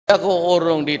Ako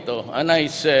urong dito, and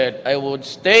I said I would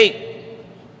stake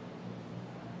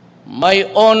my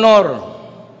honor,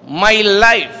 my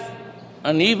life,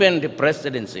 and even the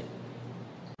presidency.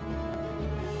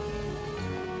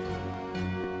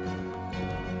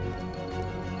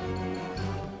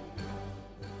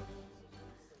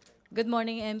 Good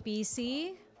morning,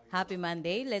 MPC. Happy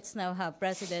Monday. Let's now have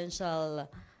Presidential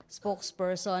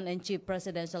Spokesperson and Chief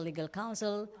Presidential Legal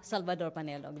Counsel, Salvador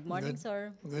Panelo. Good morning,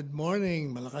 sir. Good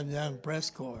morning, Malacañang Press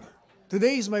Corps.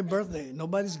 Today is my birthday.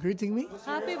 Nobody's greeting me?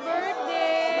 Happy birthday!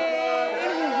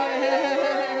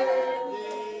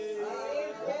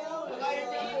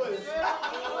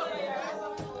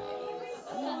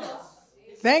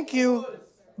 Thank you,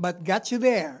 but got you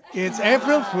there. It's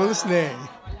April Fool's Day.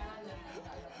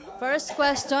 First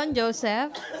question,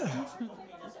 Joseph.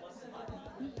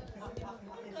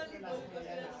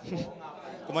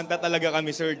 Kumanta talaga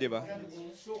kami, sir, di ba?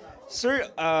 Sir,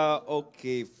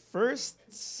 okay. First,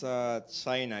 sa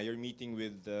China, you're meeting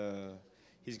with,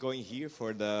 he's going here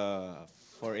for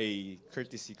a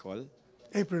courtesy call.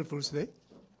 April Fool's Day?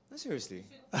 No, seriously.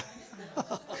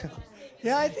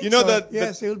 Yeah, I think You know so. that-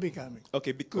 Yes, he'll be coming. Okay,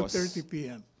 because... 2:30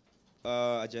 p.m.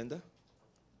 Agenda?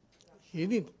 He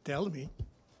didn't tell me.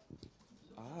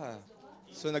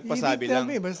 So He nagpasabi didn't tell lang.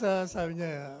 me. Basta sabi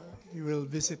niya, he will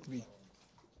visit me.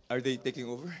 Are they taking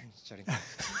over? Sorry.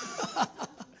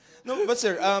 No, but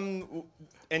sir,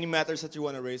 any matters that you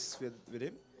want to raise with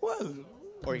him? Well,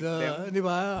 Or them? di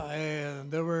ba,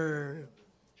 there were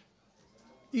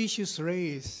issues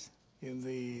raised in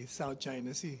the South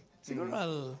China Sea. Siguro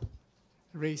I'll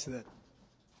raise that.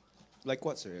 Like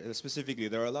what, sir? Specifically,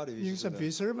 there are a lot of Yung issues. sa with that.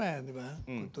 fisherman, di ba?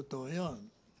 Kung totoo yun.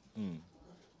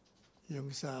 Yung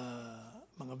sa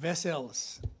mga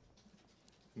vessels,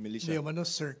 Militia. hindi naman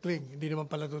circling. Hindi naman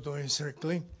pala totoo yung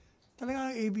circling.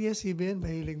 Talaga ang ABS-CBN,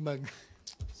 mahilig mag...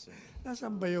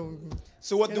 Nasaan ba yung...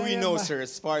 So what do we know, Kailangan sir,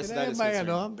 as far as that is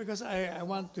concerned? Because I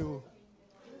want to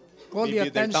call Maybe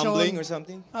the they're attention... tumbling or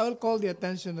something? I will call the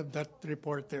attention of that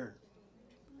reporter.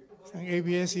 Ang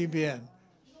ABS-CBN.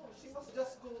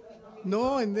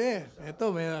 No, hindi. Ito,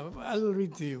 I'll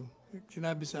read to you.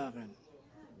 Sinabi sa akin.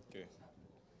 Okay.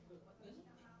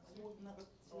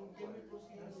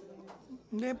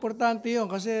 Hindi, importante yun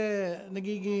kasi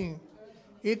nagiging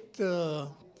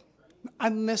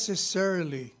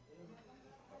unnecessarily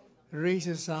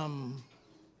raises some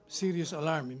serious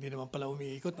alarm. Hindi naman pala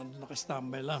umiikot,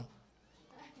 naka-standby lang.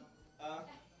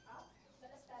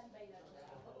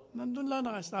 Nandun lang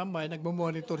naka-standby,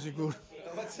 nagmo-monitor siguro.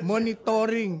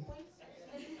 Monitoring.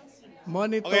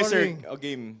 Okay, sir.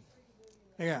 Game.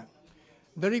 Teka.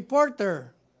 The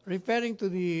reporter, referring to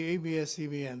the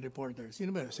ABS-CBN reporter, sino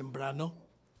ba yun? Sembrano?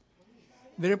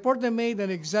 The reporter made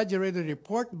an exaggerated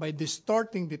report by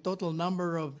distorting the total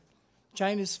number of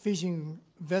Chinese fishing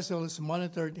vessels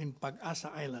monitored in Pag-asa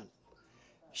Island.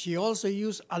 She also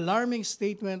used alarming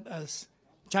statement as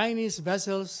Chinese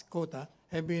vessels, quota,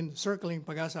 have been circling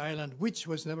Pag-asa Island, which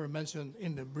was never mentioned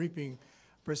in the briefing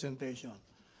presentation.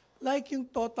 Like yung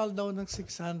total daw ng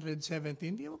 617,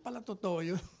 hindi mo pala totoo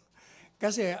yun.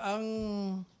 Kasi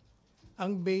ang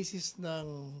basis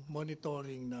ng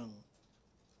monitoring ng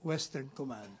Western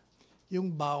Command,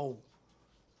 yung bow.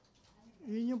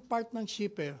 Yun yung part ng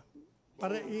ship eh.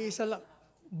 Para iisa lang,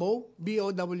 bow,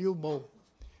 B-O-W, bow.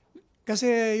 Kasi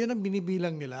yun ang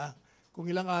binibilang nila kung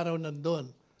ilang araw nandun.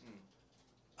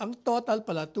 Ang total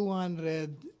pala,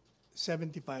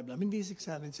 275 lang, hindi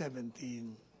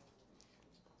 617.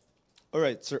 All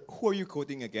right, sir. Who are you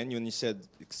quoting again? When you said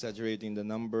exaggerating the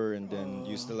number and then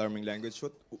used alarming language,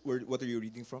 what are you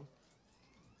reading from?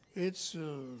 It's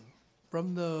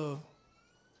from the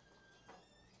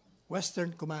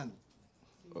Western Command.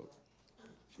 Oh.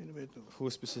 Sino ba ito?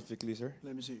 Who specifically, sir?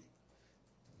 Let me see.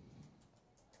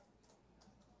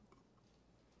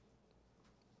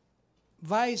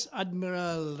 Vice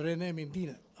Admiral Rene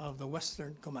Medina of the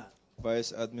Western Command.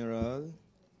 Vice Admiral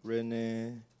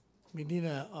Rene.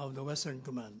 Medina of the Western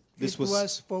Command. This It was-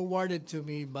 was forwarded to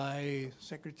me by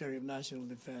Secretary of National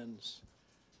Defense,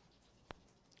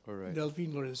 All right.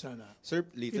 Delphine Lorenzana. Sir,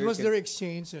 later. It was can- their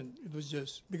exchange and it was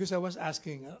just, because I was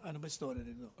asking, ano ba story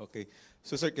nito? Okay.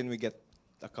 So, sir, can we get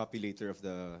a copy later of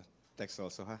the text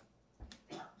also, ha?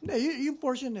 Hindi, yung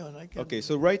portion na yun, I can. Okay,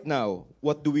 so right now,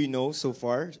 what do we know so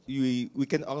far? We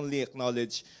can only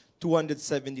acknowledge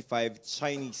 275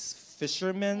 Chinese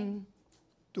fishermen.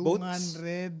 Boats?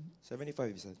 200,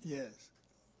 75, you said. yes.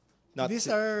 Not These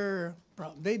are,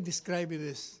 they describe it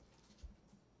as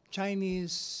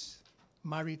Chinese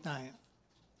maritime.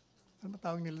 Ano ba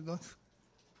tawag nila doon?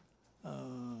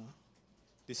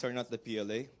 These are not the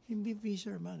PLA, Hindi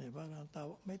fisherman eh. Parang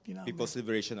tawag. May tinawag. People's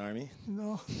Liberation Army.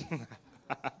 No.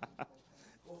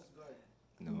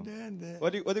 No. Hindi.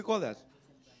 What do you call that?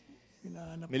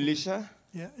 Hinahanap ko. Militia?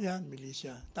 Yan,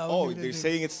 militia. Tawag Oh, nila they're din.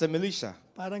 saying it's the militia.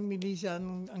 Parang militia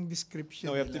ang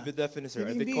description No, we have to nila. be definite, sir.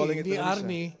 Are they Hindi, calling it hindi the militia?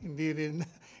 army, hindi rin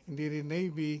hindi rin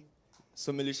navy.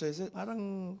 So militia is it?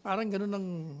 Parang ganun ang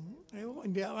ewan ko,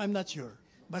 hindi, I'm not sure.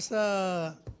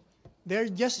 Basta they're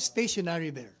just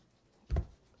stationary there.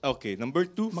 Okay, number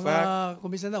 2, Mga fact.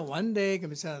 kumisa na one day,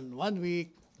 kumisa 1 week.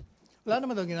 Wala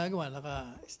naman daw ginagawa,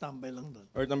 naka-standby lang doon.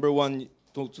 Or number 1,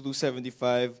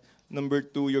 275. Number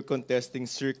 2, you're contesting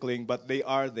circling, but they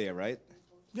are there, right?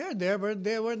 They're there, but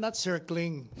they were not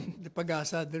circling the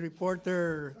Pag-asa. The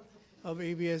reporter of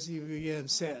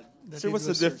ABS-CBN said that Sir, it what's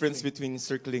the was difference circling. between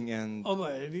circling and... Oh,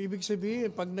 ba, ibig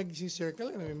sabihin, pag nag-circle,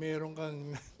 mayroon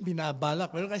kang binabalak.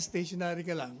 Pero kasi stationary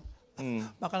ka lang,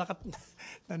 baka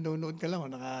nanonood ka lang o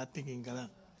nakatingin ka lang.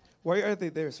 Why are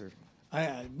they there, sir?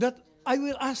 I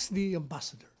will ask the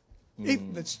ambassador if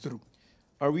that's true.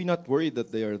 Are we not worried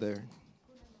that they are there?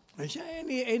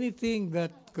 Anything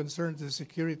that concerns the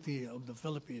security of the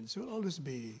Philippines will always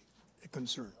be a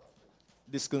concern.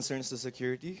 This concerns the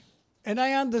security? And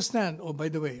I understand, oh, by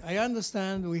the way, I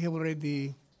understand we have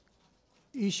already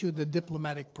issued the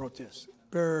diplomatic protest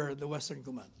per the Western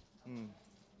Command.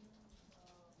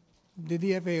 The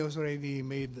DFA has already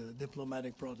made the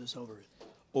diplomatic protest over it.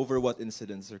 Over what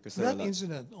incident, sir? 'Cause there are a That lot.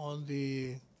 incident on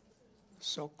the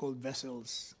so-called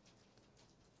vessels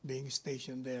being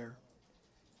stationed there.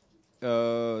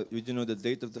 Would you know the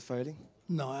date of the filing?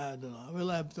 No, I don't know. I will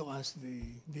have to ask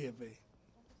the DFA.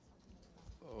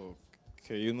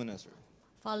 Okay, yun muna, sir.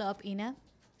 Follow-up, Ina?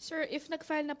 Sir, if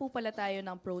nag-file na po pala tayo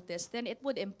ng protest, then it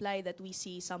would imply that we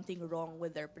see something wrong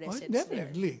with their Oh, presence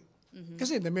definitely.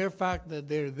 Kasi the mere fact that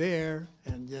they're there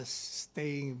and just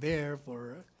staying there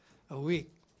for a week,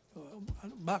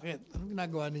 bakit? Anong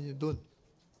ginagawa ninyo dun?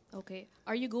 there. Okay.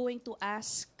 Are you going to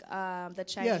ask the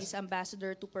Chinese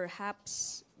ambassador to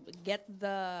perhaps get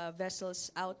the vessels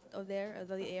out of there,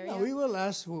 of the area? Now, we will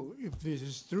ask if this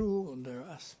is true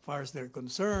as far as they're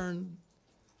concerned.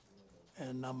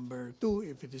 And number 2,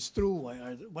 if it is true,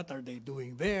 what are they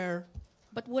doing there?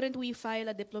 But wouldn't we file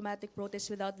a diplomatic protest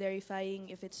without verifying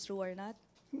if it's true or not?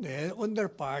 Hindi, on their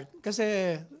part.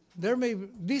 Kasi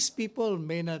these people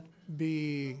may not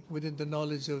be within the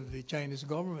knowledge of the Chinese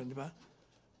government, di ba?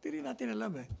 Hindi rin natin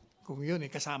alam eh. Kung yun,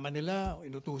 kasama nila,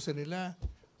 inutusan nila,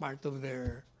 part of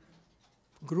their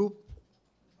group.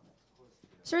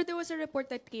 Sir, there was a report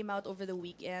that came out over the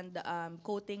weekend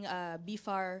quoting a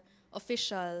BFAR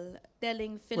official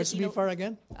telling What's Filipino... BFAR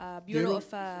again? Bureau of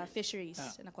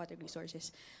Fisheries and Aquatic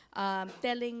Resources,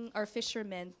 telling our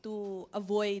fishermen to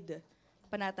avoid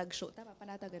panatag shoal. Tama,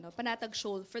 panatag, ano? Panatag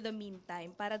shoal for the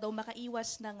meantime para daw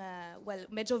makaiwas ng, well,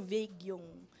 medyo vague yung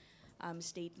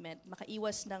statement,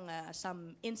 makaiwas ng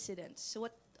some incidents. So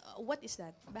what is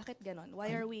that? Bakit ganon?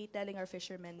 Why are we telling our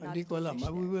fishermen not Hindi to ko alam. fish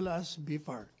We there? will ask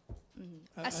BFAR.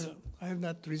 I have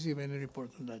not received any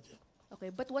report on that yet. Okay,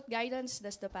 but what guidance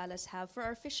does the palace have for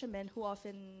our fishermen who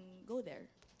often go there?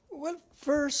 Well,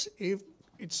 first, if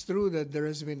it's true that there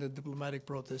has been a diplomatic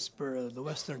protest per the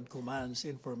Western Command's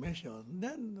information,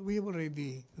 then we've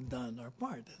already done our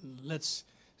part. And let's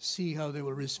see how they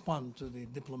will respond to the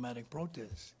diplomatic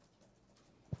protest.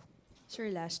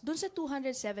 Sir, last, dun sa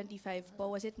 275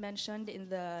 po, was it mentioned in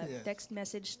the Yeah. text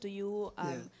message to you,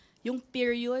 Yeah. yung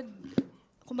period,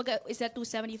 kumbaga, is that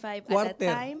 275 at that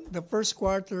time? The first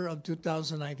quarter of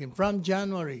 2019, from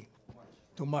January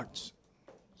to March.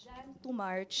 Jan to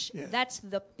March, Yeah. that's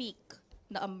the peak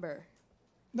number.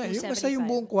 Na, basta yung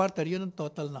 275. buong quarter, yun ang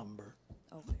total number.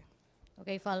 Okay.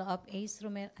 Okay, follow-up, Ace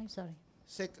Romero. I'm sorry.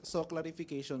 So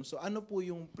clarification, so ano po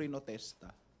yung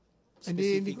prinotesta?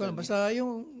 Hindi ko alam. Basta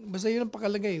yun ang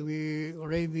pakalagay. We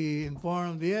already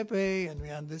informed the DFA and we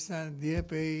understand the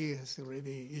DFA has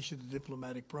already issued a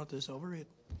diplomatic protest over it.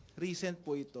 Recent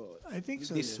po ito? I think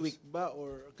so, This yes. week ba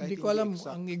or kahit Hindi ko alam exact,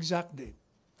 ang exact date.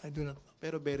 I do not know.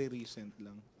 pero very recent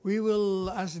lang. We will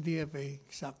ask the DFA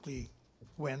exactly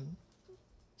when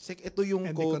Ito yung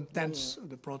and the quote contents of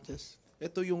the protest.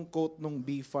 ito yung quote nung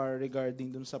BFAR regarding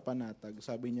dun sa panatag.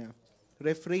 Sabi niya,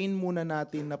 refrain muna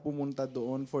natin na pumunta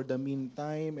doon for the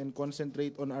meantime and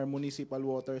concentrate on our municipal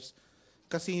waters.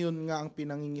 Kasi yun nga ang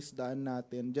pinangingisdaan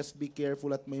natin. Just be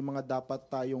careful at may mga dapat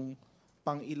tayong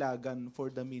pang-ilagan for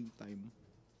the meantime.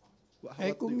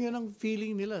 Kung yun ang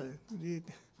feeling nila,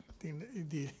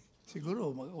 siguro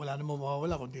wala namang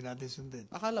mawawala kung di natin sundin.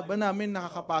 Akala ba namin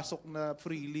nakakapasok na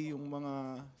freely yung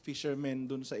mga fishermen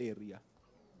doon sa area?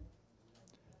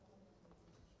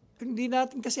 Hindi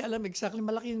natin kasi alam exactly,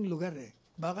 malaki yung lugar eh.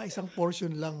 Baka isang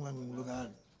portion lang ng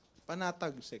lugar.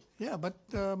 Panatag, Sec. Yeah, but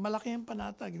malaki ang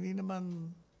panatag. Hindi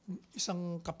naman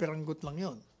isang kapiranggot lang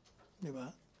yon, di ba?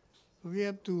 We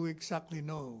have to exactly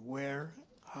know where,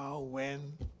 how,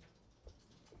 when.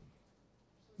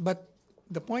 But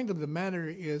the point of the matter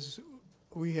is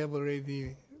we have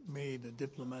already made a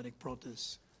diplomatic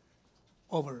protest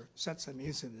over such an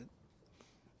incident.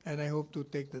 And I hope to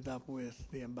take that up with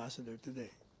the ambassador today.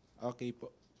 Okay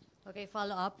po. Okay,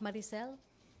 follow up, Maricel.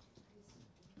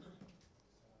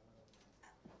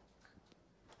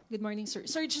 Good morning, sir.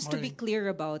 Sir, just to be Morning. clear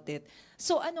about it,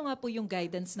 so ano nga po yung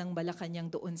guidance ng Malacañang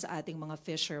doon sa ating mga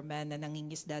fishermen na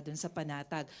nangingisda doon sa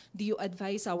Panatag? Do you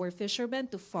advise our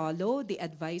fishermen to follow the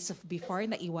advice of BIFAR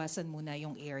na iwasan muna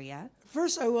yung area?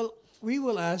 First, we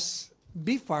will ask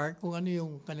BIFAR kung ano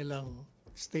yung kanilang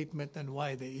statement and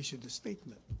why they issued the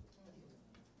statement.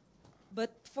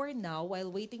 But for now, while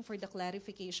waiting for the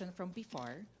clarification from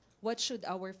BIFAR, what should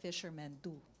our fishermen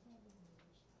do?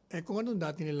 Kung anong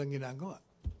dati nilang ginagawa,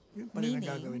 yun pa rin ang Meaning?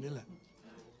 gagawin nila.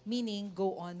 Meaning,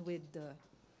 go on with the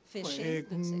fishing?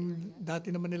 Kung dun sa area? dati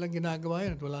naman nilang ginagawa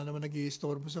yun at wala naman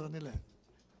nag-i-istorbo sa kanila.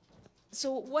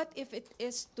 So what if it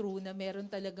is true na meron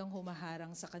talagang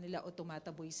humaharang sa kanila o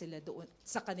tumataboy sila doon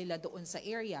sa kanila doon sa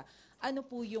area? Ano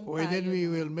po yung Well, then payo we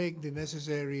ng- will make the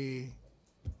necessary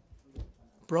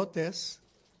protests.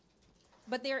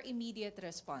 But their immediate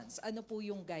response, ano po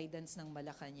yung guidance ng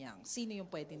Malacañang? Sino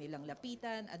yung pwede nilang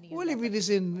lapitan? Ano yung Well, if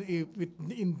dapat- if it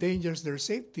endangers their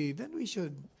safety, then we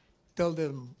should tell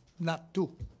them not to.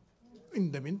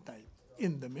 In the meantime,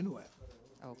 in the meanwhile.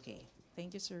 Okay.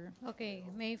 Thank you, sir. Okay,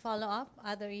 may follow up,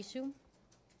 other issue?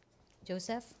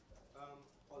 Joseph?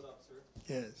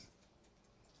 Yes.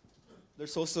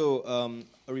 There's also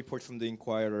a report from the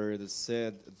Inquirer that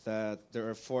said that there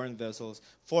are foreign vessels.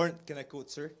 Can I quote,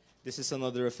 sir? This is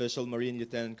another official, Marine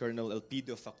Lieutenant Colonel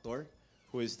Elpidio Factor,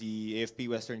 who is the AFP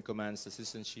Western Command's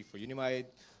Assistant Chief for Unified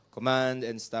Command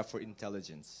and Staff for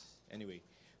Intelligence. Anyway,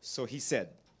 so he said,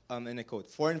 and I quote,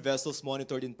 foreign vessels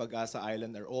monitored in Pag-asa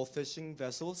Island are all fishing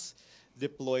vessels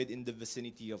deployed in the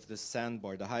vicinity of the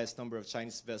sandbar. The highest number of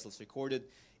Chinese vessels recorded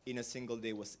in a single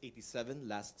day was 87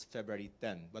 last February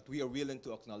 10. But we are willing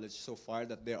to acknowledge so far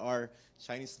that there are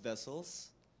Chinese vessels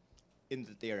in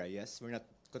that area, yes? We're not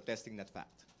contesting that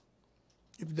fact.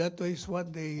 If that is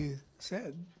what they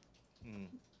said,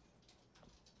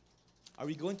 Are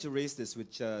we going to raise this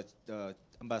with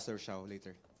Ambassador Shao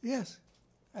later? yes,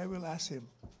 I will ask him.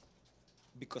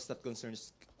 Because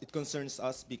it concerns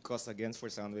us because, again, for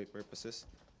soundwave purposes.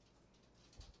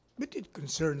 But it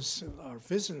concerns our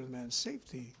fishermen's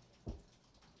safety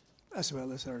as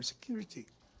well as our security.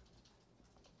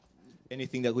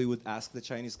 Anything that we would ask the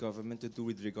Chinese government to do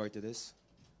with regard to this?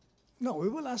 No, we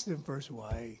will ask them first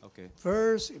why. Okay.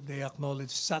 First, if they acknowledge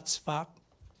such fact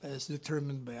as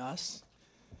determined by us.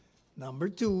 Number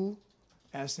two,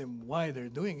 ask them why they're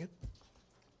doing it.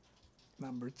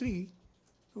 Number three,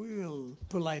 we will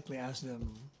politely ask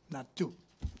them not to.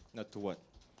 Not to what?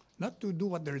 Not to do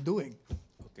what they're doing.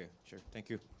 Okay, sure. Thank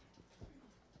you.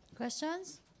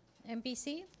 Questions?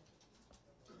 MPC?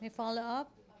 May follow up?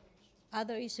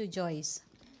 Other issue, Joyce?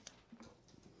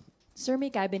 Sir, may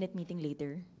cabinet meeting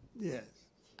later. Yes.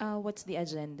 What's the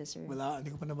agenda, sir? Wala, hindi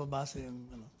ko pa nababasa yung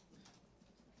ano.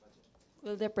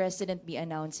 Will the president be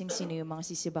announcing sino yung mga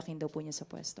sisibakin daw po niya sa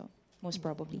pwesto? Most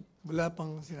probably. Wala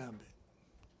pang sinabi.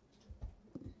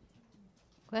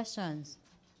 Questions?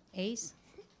 Ace?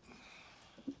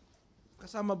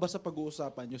 Kasama ba sa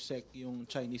pag-uusapan yung Sec yung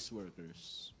Chinese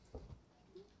workers?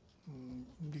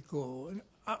 Hindi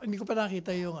ko pa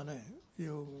nakita yung ano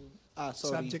yung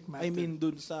Sorry. subject matter. I mean,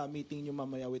 dun sa meeting nyo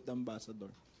mamaya with the ambassador.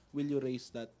 Will you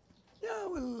raise that? Yeah,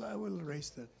 I will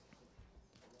raise that.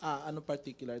 Ano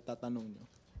particular tatanong nyo?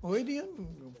 O, hindi yun.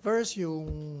 First,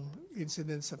 yung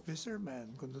incident sa fisherman,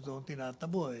 kung totoong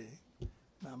tinataboy.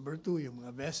 Number two, yung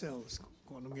mga vessels,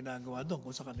 kung anong ginagawa doon,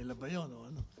 kung sa kanila ba yun o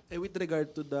ano. With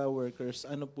regard to the workers,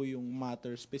 ano po yung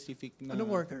matter specific na... Anong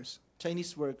workers?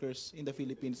 Chinese workers in the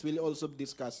Philippines. Will you also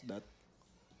discuss that?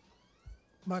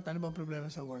 Bakit? Ano bang problema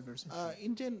sa workers?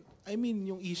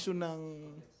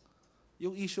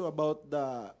 Yung issue about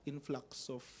the influx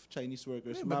of Chinese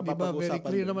workers. But di ba, very Mapapag-usapan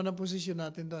clear din. naman ang position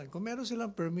natin doon. Kung meron silang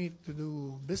permit to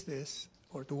do business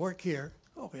or to work here,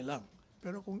 okay lang.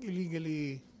 Pero kung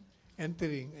illegally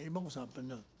entering, ay ibang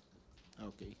usapan yun.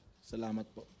 Okay. Salamat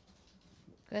po.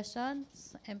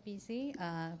 Questions? MPC?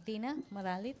 Tina?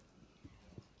 Maralit?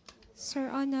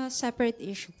 Sir, on a separate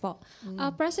issue po.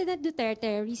 President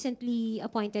Duterte recently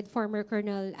appointed former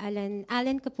Colonel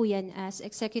Alan Capuyan as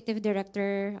Executive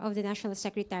Director of the National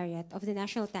Secretariat of the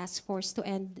National Task Force to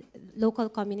End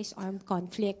Local Communist Armed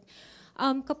Conflict.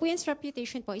 Kapuyan's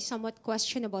reputation po is somewhat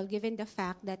questionable given the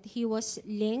fact that he was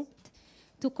linked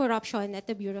to corruption at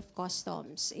the Bureau of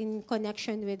Customs in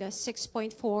connection with the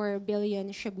 6.4 billion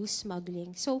Shabu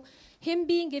smuggling. So, him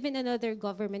being given another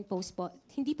government post po,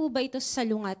 hindi po ba ito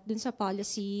salungat dun sa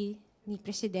policy ni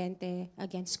Presidente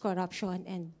against corruption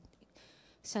and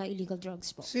sa illegal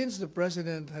drugs po? Since the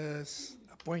President has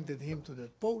appointed him to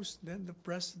that post, then the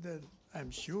President, I'm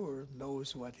sure,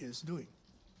 knows what he's doing.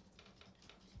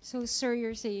 So, sir,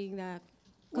 you're saying that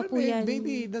Well, Kapuyan...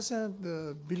 maybe he doesn't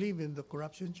believe in the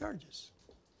corruption charges.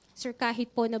 Sir,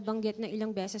 kahit po nabanggit na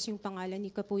ilang beses yung pangalan ni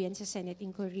Kapuyan sa Senate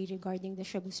inquiry regarding the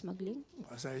Shabu smuggling?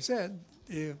 As I said,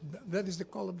 if that is the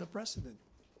call of the President.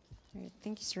 All right,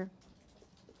 thank you, sir.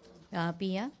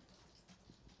 Pia?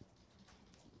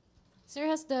 Sir,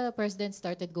 has the President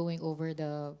started going over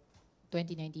the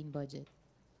 2019 budget?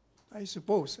 I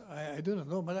suppose. I do not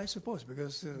know, but I suppose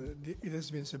because it has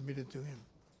been submitted to him.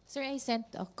 Sir, I sent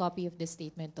a copy of the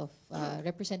statement of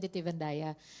Representative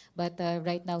Andaya, but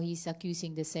right now he's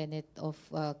accusing the Senate of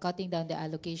cutting down the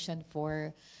allocation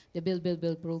for the Bill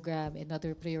program and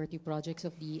other priority projects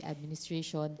of the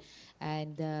administration.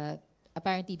 And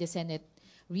apparently the Senate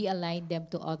realigned them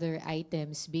to other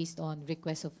items based on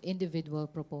requests of individual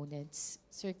proponents.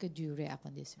 Sir, could you react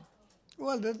on this? Sir?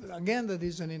 Well, that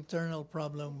is an internal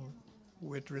problem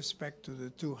with respect to the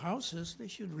two houses.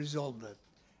 They should resolve that.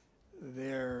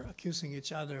 They're accusing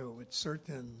each other with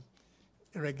certain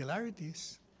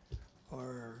irregularities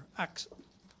or acts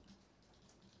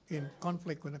in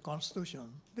conflict with the Constitution.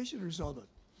 They should resolve it.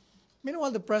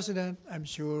 Meanwhile, the President, I'm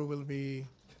sure, will be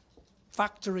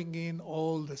factoring in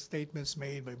all the statements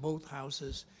made by both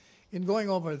houses in going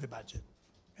over the budget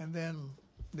and then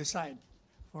decide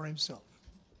for himself.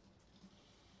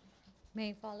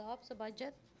 May follow-up sa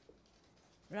budget?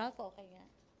 Ralph, okay nga.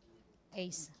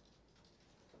 Ace.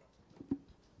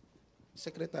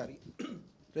 Secretary,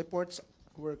 reports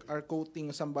are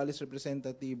quoting Zambales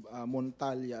Representative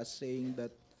Montalya as saying that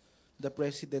the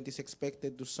President is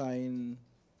expected to sign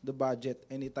the budget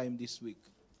anytime this week.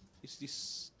 Is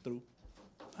this true?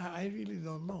 I really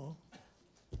don't know.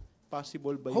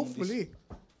 Possible by Hopefully.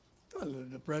 Well,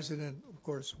 the President, of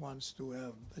course, wants to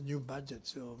have a new budget,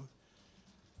 so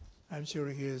I'm sure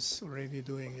he is already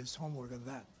doing his homework on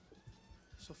that.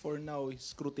 So for now,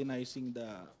 he's scrutinizing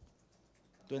the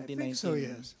I 2019. think so,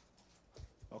 yes.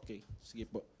 Okay, sige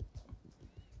po.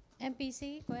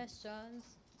 MPC,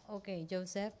 questions? Okay,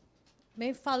 Joseph.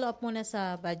 May follow-up muna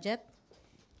sa budget?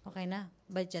 Okay na.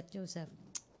 Budget, Joseph.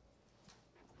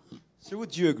 Sir,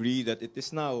 would you agree that it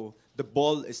is now, the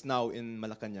ball is now in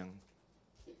Malacañang?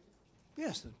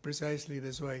 Yes, precisely.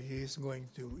 That's why he is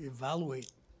going to evaluate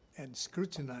and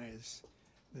scrutinize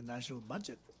the national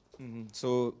budget.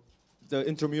 So the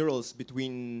intramurals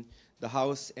between the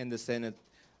House and the Senate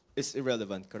is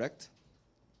irrelevant, correct?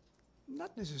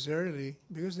 Not necessarily,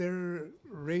 because they're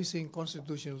raising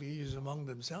constitutional issues among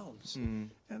themselves.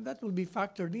 And that will be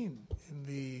factored in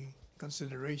the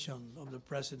consideration of the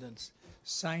President's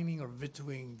signing or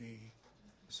vetoing the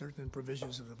certain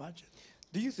provisions of the budget.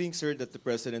 Do you think, sir, that the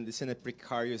President is in a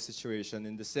precarious situation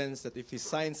in the sense that if he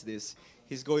signs this,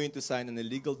 he's going to sign an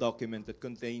illegal document that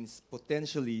contains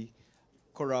potentially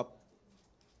corrupt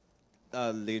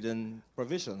laden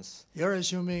provisions? You're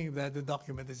assuming that the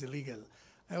document is illegal.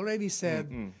 I already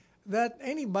said that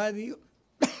anybody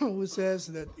who says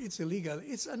that it's illegal,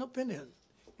 it's an opinion.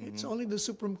 It's only the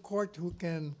Supreme Court who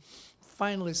can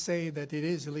finally say that it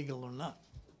is illegal or not.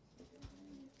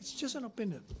 It's just an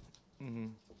opinion.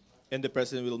 And the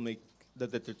President will make the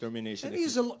determination. And if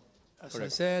he's he- as I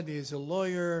Correct. said, he's a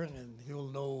lawyer, and he'll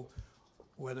know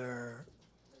whether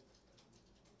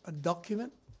a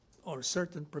document or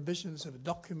certain provisions of a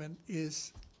document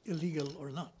is illegal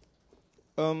or not.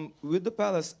 Would the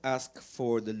palace ask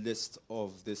for the list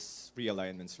of these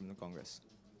realignments from the Congress,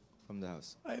 from the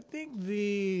House? I think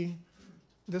the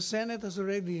Senate has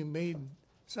already made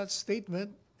such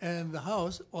statement, and the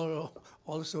House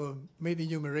also made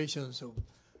enumerations of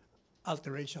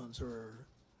alterations or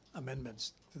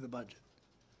amendments to the budget.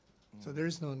 So there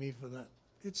is no need for that.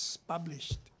 It's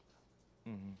published.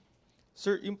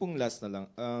 Sir, yung pong last na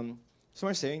lang. Some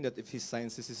are saying that if he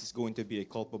signs this is going to be a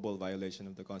culpable violation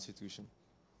of the Constitution.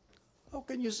 How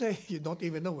can you say you don't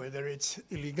even know whether it's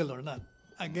illegal or not?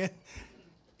 Again,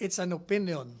 it's an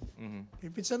opinion.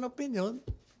 If it's an opinion,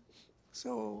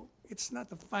 so it's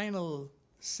not a final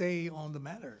say on the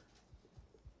matter.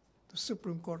 The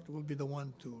Supreme Court will be the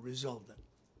one to resolve that.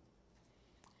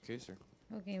 Okay, sir.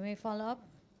 Okay, may follow-up?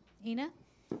 Ina?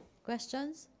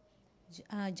 Questions?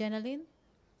 Jenaline?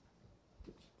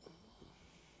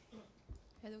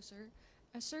 Hello, sir.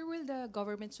 Sir, will the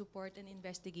government support an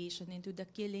investigation into the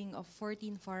killing of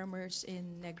 14 farmers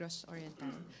in Negros Oriental?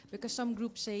 Because some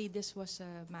groups say this was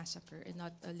a massacre and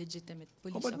not a legitimate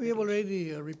police But we have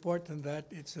operation. already reported that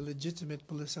it's a legitimate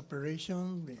police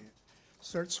operation. The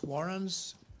search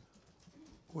warrants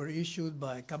were issued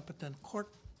by a competent court,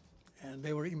 and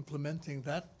they were implementing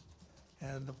that.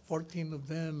 And the 14 of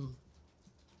them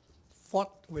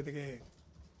fought with the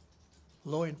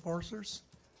law enforcers,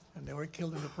 and they were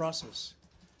killed in the process.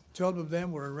 12 of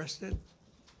them were arrested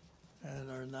and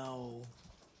are now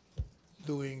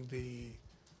doing the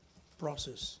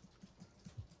process,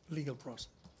 legal process.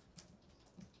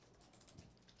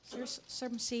 Sir,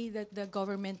 some say that the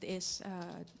government is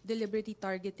deliberately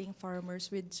targeting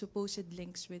farmers with supposed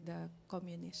links with the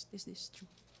communists. Is this true?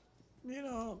 You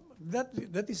know,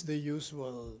 that is the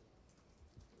usual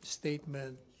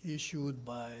statement issued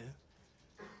by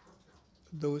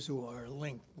those who are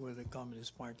linked with the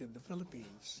Communist Party of the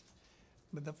Philippines.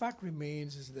 But the fact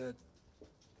remains is that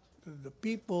the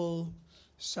people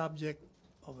subject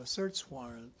of a search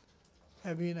warrant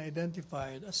have been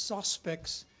identified as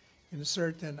suspects in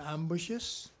certain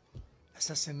ambushes,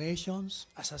 assassinations,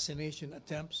 assassination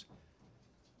attempts.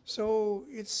 So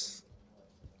it's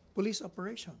police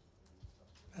operation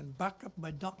and backed up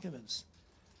by documents.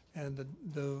 And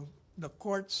the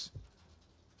courts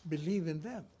believe in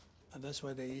them. And that's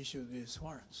why they issue these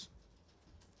warrants.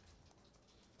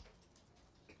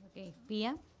 Okay,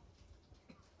 Pia?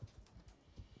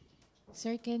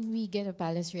 Sir, can we get a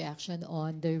palace reaction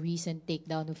on the recent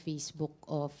takedown of Facebook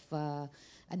of a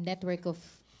network of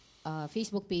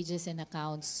Facebook pages and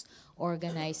accounts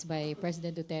organized by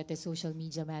President Duterte's social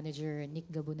media manager,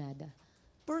 Nick Gabunada?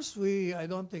 First, I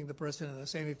don't think the president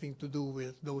has anything to do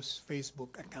with those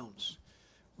Facebook accounts,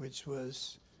 which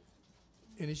was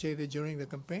initiated during the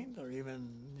campaign or even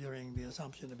during the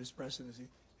assumption of his presidency.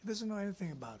 He doesn't know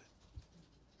anything about it.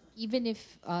 Even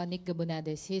if Nick Gabunada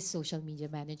is his social media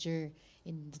manager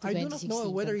in the I do 2016 not know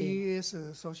whether campaign. he is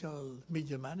a social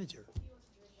media manager.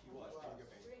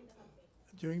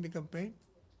 During the campaign?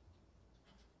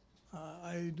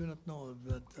 I do not know of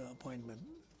that appointment.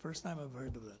 First time I've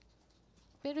heard of that.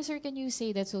 Pero sir, can you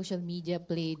say that social media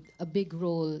played a big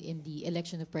role in the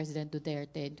election of President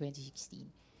Duterte in 2016?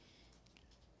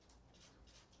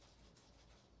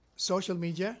 Social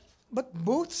media, but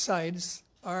both sides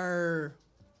are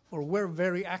or were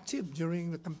very active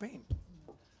during the campaign.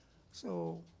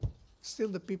 So still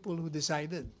the people who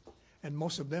decided, and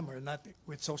most of them are not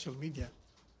with social media.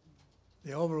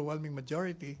 The overwhelming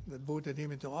majority that voted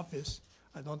him into office,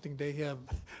 I don't think they have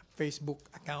Facebook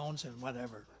accounts and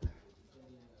whatever.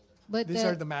 But These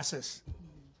are the masses.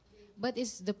 But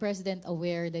is the president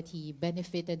aware that he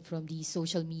benefited from these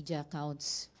social media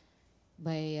accounts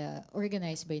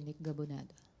organized by Nick Gabunada?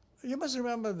 You must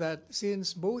remember that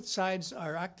since both sides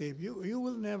are active, you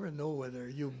will never know whether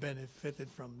you benefited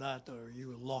from that or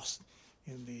you lost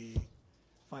in the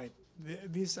fight.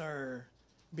 These are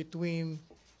between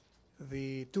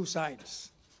the two sides.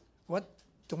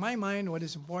 To my mind, what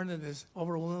is important is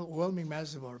overwhelming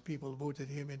mass of our people voted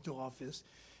him into office,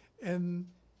 and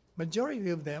majority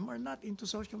of them are not into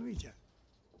social media.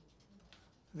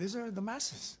 These are the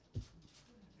masses.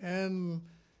 And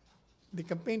the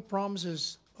campaign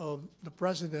promises of the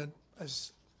president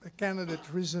as a candidate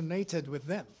resonated with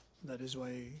them. That is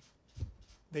why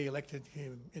they elected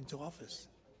him into office.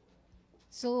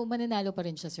 So mananalo pa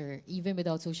rin siya, sir, even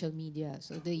without social media.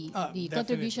 So the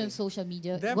contribution of social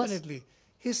media Definitely.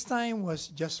 His time was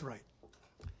just right.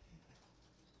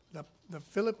 The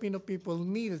Filipino people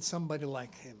needed somebody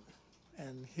like him,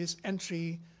 and his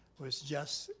entry was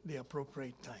just the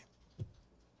appropriate time.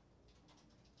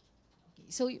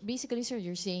 So basically, sir,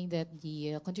 you're saying that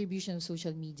the contribution of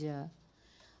social media,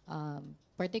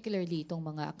 particularly itong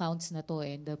mga accounts na to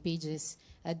and the pages,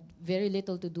 had very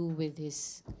little to do with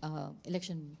his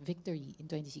election victory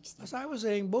in 2016. As I was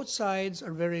saying, both sides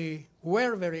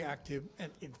were very active,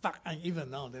 and in fact, and even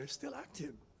now, they're still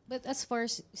active. But as far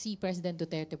as si President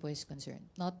Duterte po is concerned,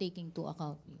 not taking into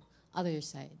account the other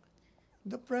side.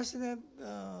 The president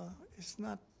is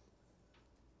not,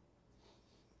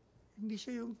 hindi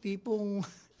siya yung tipong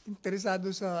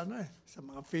interesado sa sa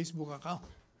mga Facebook account.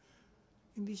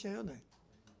 Hindi siya yun eh.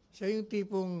 Siya yung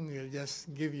tipong he'll just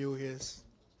give you his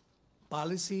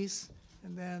policies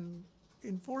and then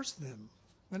enforce them.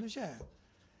 Ganun siya.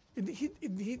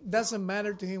 It doesn't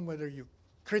matter to him whether you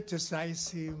criticize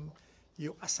him,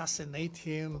 you assassinate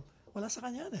him. Wala sa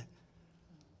kanya eh.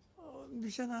 Hindi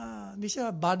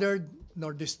siya bothered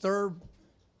nor disturbed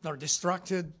nor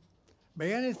distracted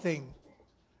by anything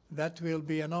that will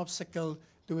be an obstacle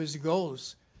to his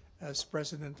goals as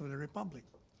President of the Republic.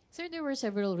 Sir, there were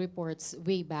several reports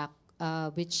way back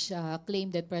which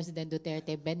claimed that President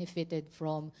Duterte benefited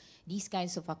from these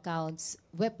kinds of accounts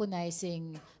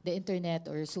weaponizing the internet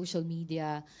or social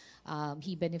media.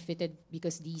 He benefited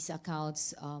because these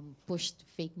accounts pushed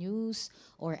fake news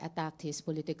or attacked his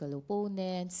political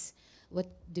opponents. What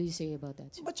do you say about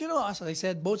that, sir? But as I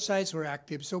said, both sides were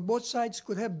active. So both sides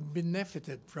could have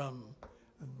benefited from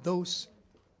those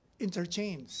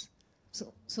interchanges.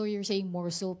 So you're saying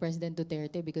more so President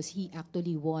Duterte because he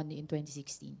actually won in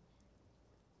 2016?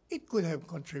 It could have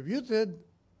contributed.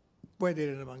 Pwede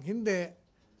rin namang hindi.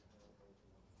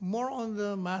 More on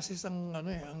the masses ang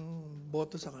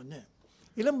boto sa kanya.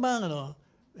 Ilan ba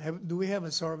do we have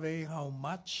a survey how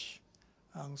much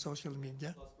ang social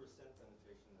media?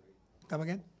 Come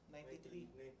again? 90+%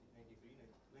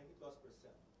 of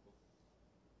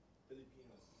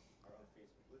Filipinos are on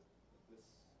Facebook.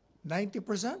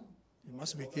 90%? You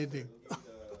must be kidding.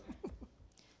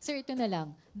 Sir, ito na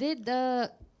lang. Did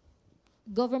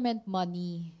government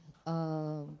money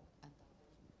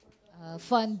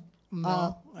fund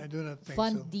No, I do not think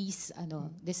fund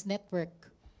so. this network?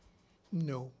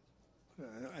 No.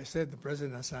 I said the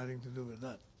president has nothing to do with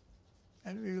that.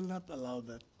 And we will not allow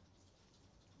that.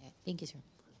 Yeah, thank you, sir.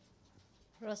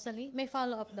 Rosalie, may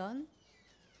follow-up doon?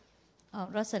 Oh,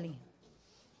 Rosalie.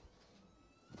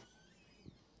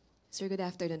 Sir, good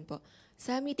afternoon po.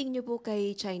 Sa meeting niyo po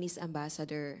kay Chinese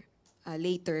Ambassador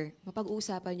later,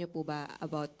 mapag-uusapan niyo po ba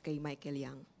about kay Michael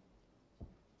Yang?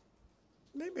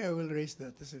 Maybe I will raise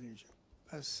that as an issue.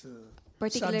 As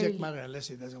Particularly- subject matter, unless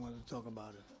he doesn't want to talk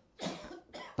about it.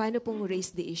 Paano pong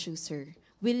raise the issue, sir?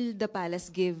 Will the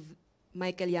palace give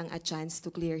Michael Yang a chance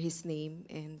to clear his name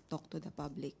and talk to the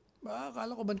public?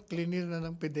 Akala ko ba clear na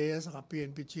ng PDEA sa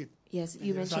PNP chief? Yes,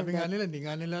 you mentioned Sabi nga that. nila, hindi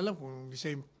nga nila alam kung the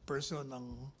same person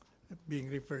ang being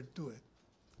referred to.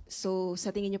 So,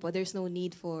 sa tingin niyo po, there's no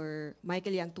need for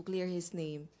Michael Yang to clear his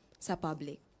name sa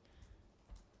public?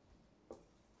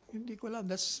 Hindi ko alam.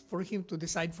 That's for him to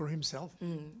decide for himself.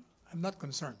 I'm not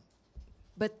concerned.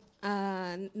 But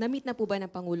na-meet na po ba ng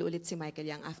Pangulo ulit si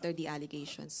Michael Yang after the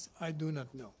allegations? I do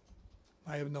not know.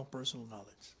 I have no personal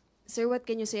knowledge. Sir, what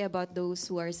can you say about those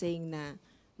who are saying na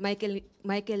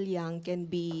Michael Yang can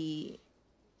be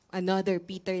another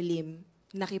Peter Lim,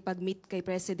 nakipag-meet kay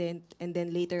President and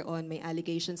then later on may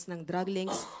allegations ng drug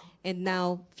links and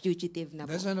now fugitive na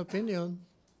po? That's an opinion.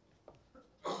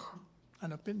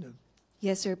 An opinion.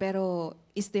 Yes, sir. Pero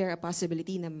is there a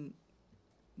possibility na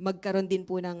magkaroon din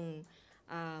po ng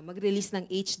mag-release ng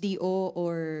HDO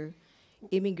or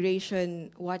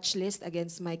immigration watch list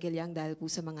against Michael Yang dahil po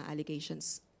sa mga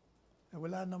allegations?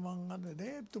 Wala namang they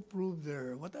have to prove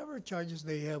whatever charges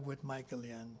they have with Michael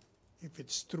Yang. If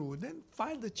it's true, then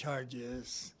file the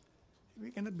charges.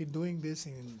 We cannot be doing this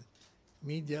in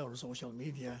media or social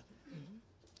media.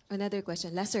 Another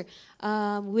question. Last, sir.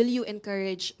 Will you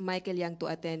encourage Michael Yang to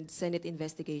attend Senate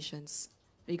investigations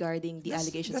regarding the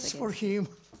allegations That's for against him.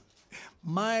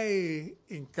 My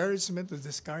encouragement or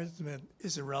discouragement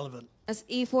is irrelevant. As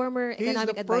a former He's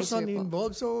economic the advisor person po.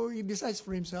 involved, so he decides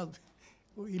for himself.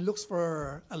 He looks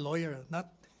for a lawyer,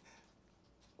 not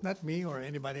me or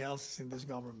anybody else in this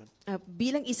government.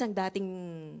 Bilang isang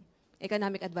dating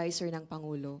economic advisor ng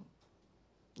Pangulo,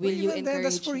 will Well, you even then,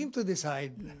 encourage? that's for him to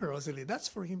decide, Rosalie. That's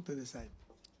for him to decide.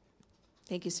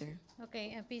 Thank you, sir.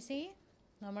 Okay, MPC?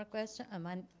 No more question?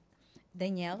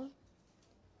 Danielle,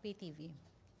 PTV.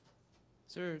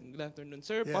 Sir, good afternoon.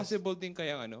 Sir, Yes. possible din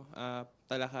kaya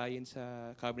talakayin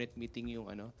sa cabinet meeting yung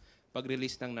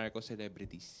pag-release ng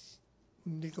narco-celebrities?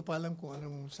 Hindi ko pa alam kung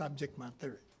anong subject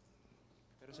matter.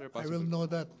 Pero sir, I will know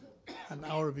that an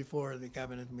hour before the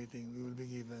cabinet meeting. We will be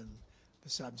given the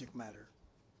subject matter.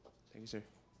 Thank you, sir.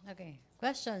 Okay.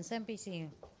 Questions, MPC?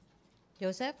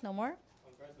 Joseph, no more?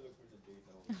 I'm trying to look for the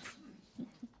data.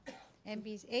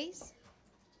 MPC Ace?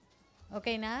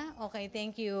 Okay na? Okay,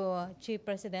 thank you, Chief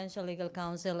Presidential Legal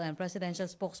Counsel and Presidential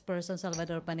Spokesperson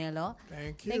Salvador Panelo.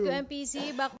 Thank you. Thank you, MPC.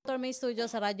 Back to our main studio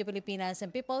sa Radyo Pilipinas and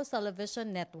People's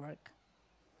Television Network.